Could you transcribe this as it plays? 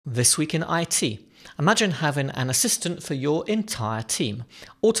This week in IT. Imagine having an assistant for your entire team,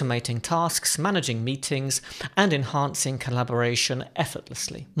 automating tasks, managing meetings, and enhancing collaboration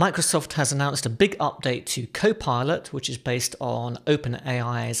effortlessly. Microsoft has announced a big update to Copilot, which is based on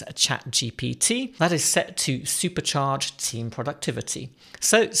OpenAI's ChatGPT, that is set to supercharge team productivity.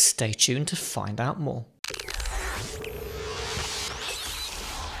 So stay tuned to find out more.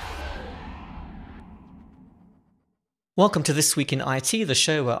 Welcome to This Week in IT, the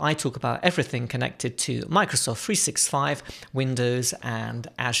show where I talk about everything connected to Microsoft 365, Windows, and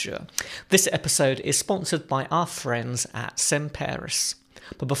Azure. This episode is sponsored by our friends at Semperis.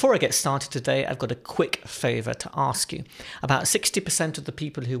 But before I get started today, I've got a quick favour to ask you. About 60% of the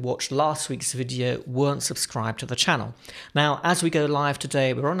people who watched last week's video weren't subscribed to the channel. Now, as we go live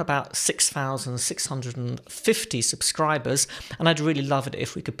today, we're on about 6,650 subscribers, and I'd really love it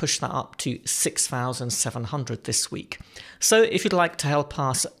if we could push that up to 6,700 this week. So if you'd like to help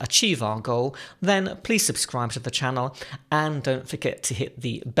us achieve our goal, then please subscribe to the channel and don't forget to hit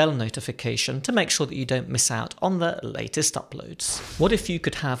the bell notification to make sure that you don't miss out on the latest uploads. What if you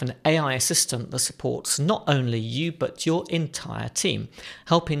could have an AI assistant that supports not only you but your entire team,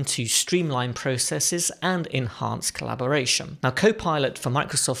 helping to streamline processes and enhance collaboration? Now, Copilot for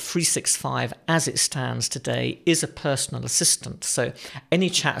Microsoft 365 as it stands today is a personal assistant, so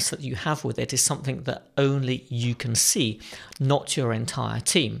any chats that you have with it is something that only you can see, not your entire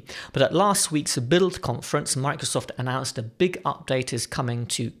team. But at last week's Build conference, Microsoft announced a big update is coming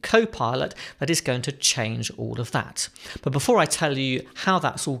to Copilot that is going to change all of that. But before I tell you how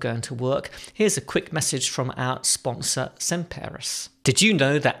that's all going to work, here's a quick message from our sponsor, Semperis. Did you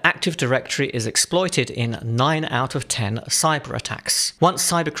know that Active Directory is exploited in 9 out of 10 cyber attacks? Once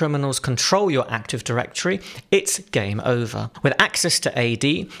cybercriminals control your Active Directory, it's game over. With access to AD,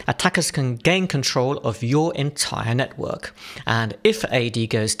 attackers can gain control of your entire network. And if AD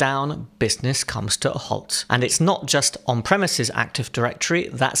goes down, business comes to a halt. And it's not just on-premises Active Directory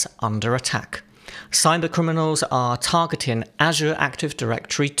that's under attack. Cybercriminals are targeting Azure Active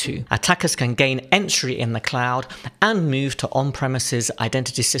Directory too. Attackers can gain entry in the cloud and move to on-premises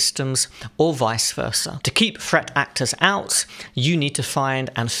identity systems or vice versa. To keep threat actors out, you need to find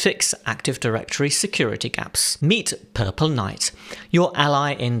and fix Active Directory security gaps. Meet Purple Knight, your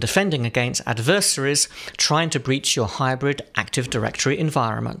ally in defending against adversaries trying to breach your hybrid Active Directory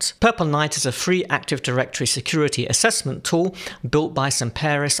environment. Purple Knight is a free Active Directory security assessment tool built by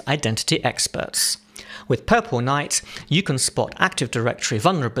Semperis identity experts. With Purple Knight, you can spot Active Directory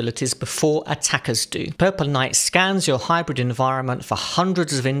vulnerabilities before attackers do. Purple Knight scans your hybrid environment for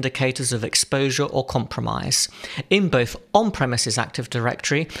hundreds of indicators of exposure or compromise in both on-premises Active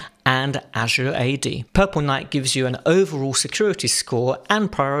Directory and Azure AD. Purple Knight gives you an overall security score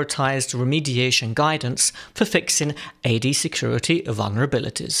and prioritized remediation guidance for fixing AD security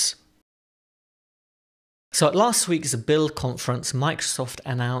vulnerabilities. So at last week's Build conference, Microsoft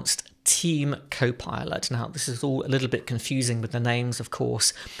announced Team Copilot. Now, this is all a little bit confusing with the names, of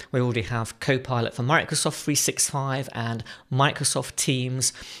course. We already have Copilot for Microsoft 365 and Microsoft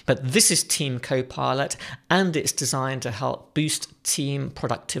Teams, but this is Team Copilot, and it's designed to help boost team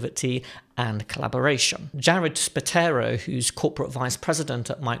productivity and collaboration. Jared Spatero, who's Corporate Vice President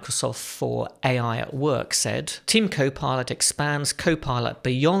at Microsoft for AI at Work, said, Team Copilot expands Copilot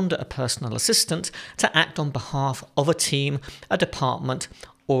beyond a personal assistant to act on behalf of a team, a department,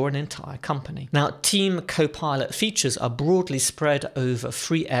 or an entire company. Now, Team Copilot features are broadly spread over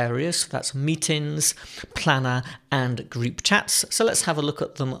 3 areas. That's meetings, planner, and group chats. So let's have a look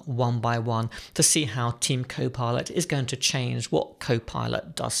at them one by one to see how Team Copilot is going to change what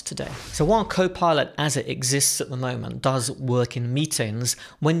Copilot does today. So while Copilot as it exists at the moment does work in meetings,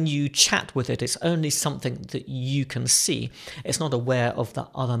 when you chat with it, it's only something that you can see. It's not aware of the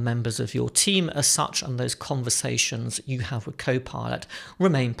other members of your team as such, and those conversations you have with Copilot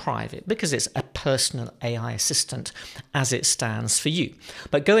remain private because it's a personal AI assistant as it stands for you.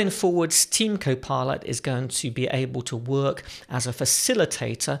 But going forwards, Team Copilot is going to be able to work as a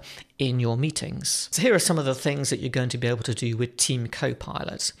facilitator in your meetings. So here are some of the things that you're going to be able to do with Team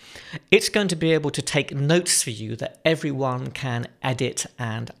Copilot. It's going to be able to take notes for you that everyone can edit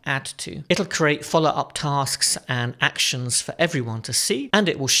and add to. It'll create follow-up tasks and actions for everyone to see, and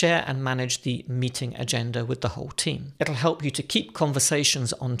it will share and manage the meeting agenda with the whole team. It'll help you to keep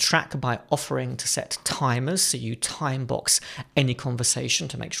conversations on track by offering to set timers, so you time box any conversation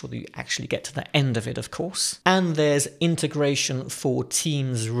to make sure that you actually get to the end of it, of course. And there's integration for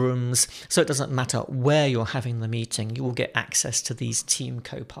Teams rooms meetings, so it doesn't matter where you're having the meeting, you will get access to these Team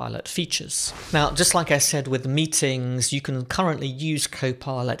Copilot features. Now, just like I said with meetings, you can currently use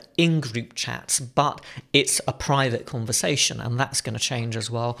Copilot in group chats, but it's a private conversation, and that's going to change as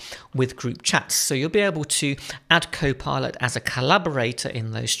well with group chats. So you'll be able to add Copilot as a collaborator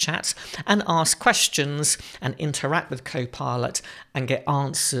in those chats and ask questions and interact with Copilot and get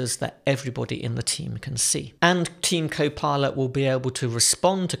answers that everybody in the team can see. And Team Copilot will be able to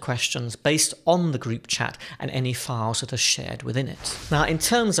respond to questions based on the group chat and any files that are shared within it. Now, in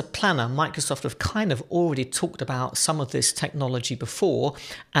terms of Planner, Microsoft have kind of already talked about some of this technology before,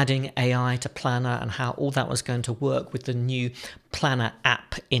 adding AI to Planner and how all that was going to work with the new Planner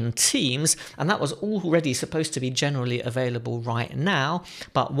app in Teams, and that was already supposed to be generally available right now.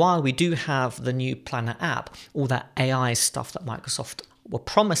 But while we do have the new Planner app, all that AI stuff that Microsoft were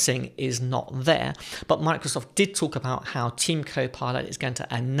promising is not there. But Microsoft did talk about how Team Copilot is going to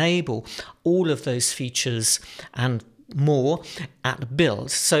enable all of those features and more at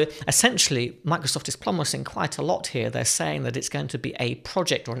build. So essentially, Microsoft is promising quite a lot here. They're saying that it's going to be a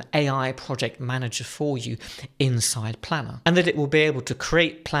project or an AI project manager for you inside Planner, and that it will be able to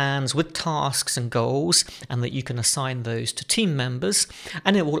create plans with tasks and goals, and that you can assign those to team members.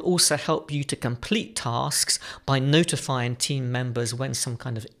 And it will also help you to complete tasks by notifying team members when some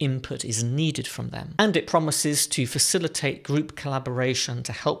kind of input is needed from them. And it promises to facilitate group collaboration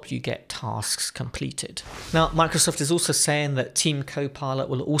to help you get tasks completed. Now, Microsoft is also saying that Team Copilot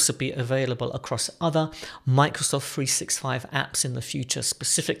will also be available across other Microsoft 365 apps in the future.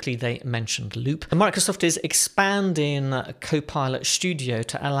 Specifically, they mentioned Loop. And Microsoft is expanding Copilot Studio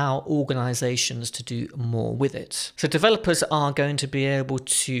to allow organizations to do more with it. So developers are going to be able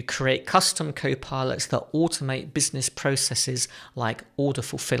to create custom Copilots that automate business processes like order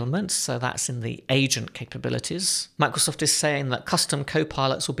fulfillment. So that's in the agent capabilities. Microsoft is saying that custom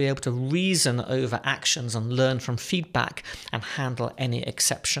Copilots will be able to reason over actions and learn from feedback and handle any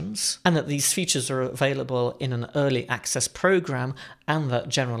exceptions, and that these features are available in an early access program and that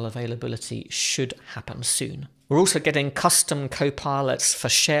general availability should happen soon. We're also getting custom Copilots for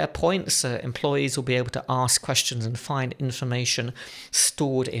SharePoint, so employees will be able to ask questions and find information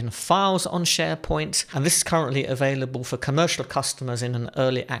stored in files on SharePoint. And this is currently available for commercial customers in an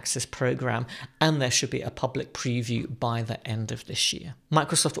early access program, and there should be a public preview by the end of this year.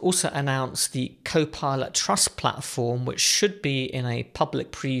 Microsoft also announced the Copilot Trust platform, which should be in a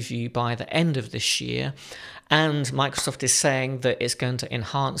public preview by the end of this year. And Microsoft is saying that it's going to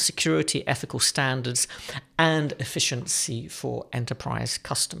enhance security, ethical standards, and efficiency for enterprise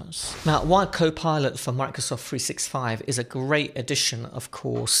customers. Now, while Copilot for Microsoft 365 is a great addition, of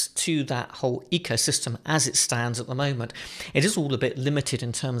course, to that whole ecosystem as it stands at the moment, it is all a bit limited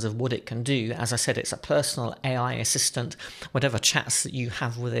in terms of what it can do. As I said, it's a personal AI assistant. Whatever chats that you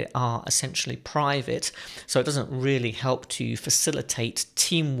have with it are essentially private, so it doesn't really help to facilitate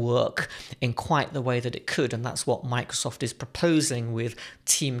teamwork in quite the way that it could. And that's what Microsoft is proposing with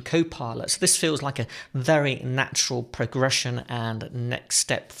Team Copilot. So this feels like a very natural progression and next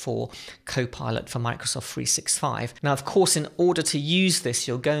step for Copilot for Microsoft 365. Now, of course, in order to use this,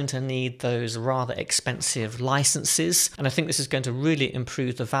 you're going to need those rather expensive licenses. And I think this is going to really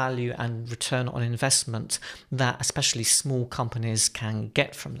improve the value and return on investment that especially small companies can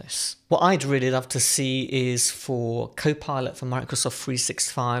get from this. What I'd really love to see is for Copilot for Microsoft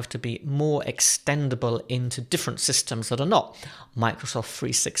 365 to be more extendable into different systems that are not Microsoft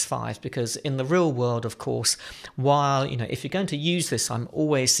 365, because in the real world, of course, while, if you're going to use this, I'm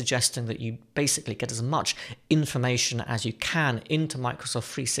always suggesting that you basically get as much information as you can into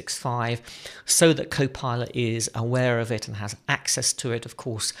Microsoft 365 so that Copilot is aware of it and has access to it. Of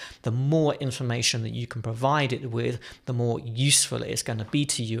course, the more information that you can provide it with, the more useful it is going to be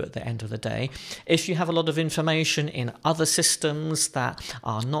to you at the end of the day. If you have a lot of information in other systems that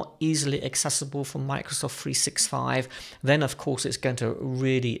are not easily accessible from Microsoft 365, then of course it's going to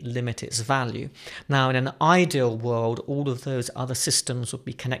really limit its value. Now, in an ideal world, all of those other systems would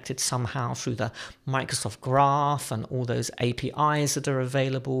be connected somehow through the Microsoft Graph and all those APIs that are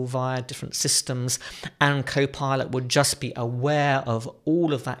available via different systems, and Copilot would just be aware of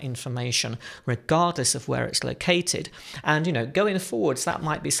all of that information regardless of where it's located. And going forwards, that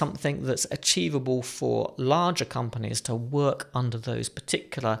might be something that's achievable for larger companies to work under those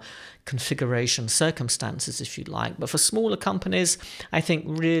particular configuration circumstances, if you like. But for smaller companies, I think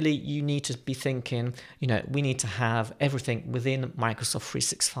really you need to be thinking, we need to have everything within Microsoft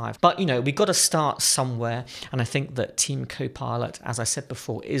 365. But, we've got to start somewhere. And I think that Team Copilot, as I said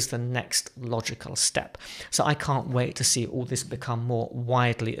before, is the next logical step. So I can't wait to see all this become more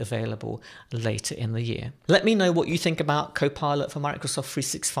widely available later in the year. Let me know what you think about Copilot for Microsoft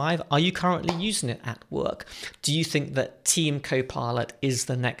 365. Are you currently using it at work? Do you think that Team Copilot is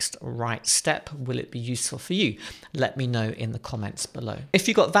the next right step? Will it be useful for you? Let me know in the comments below. If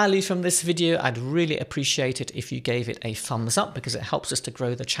you got value from this video, I'd really appreciate it if you gave it a thumbs up, because it helps us to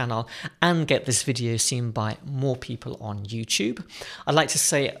grow the channel and get this video seen by more people on YouTube. I'd like to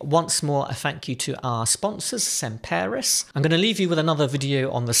say once more a thank you to our sponsors, Semperis. I'm going to leave you with another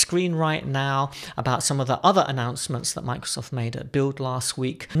video on the screen right now about some of the other announcements that Microsoft made at Build last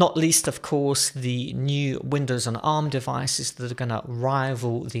week. Not least, of course, the new Windows on ARM devices that are going to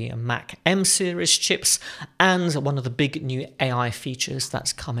rival the Mac M series chips, and one of the big new AI features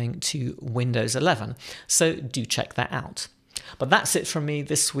that's coming to Windows 11. So do check that out. But that's it from me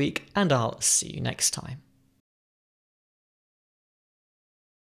this week, and I'll see you next time.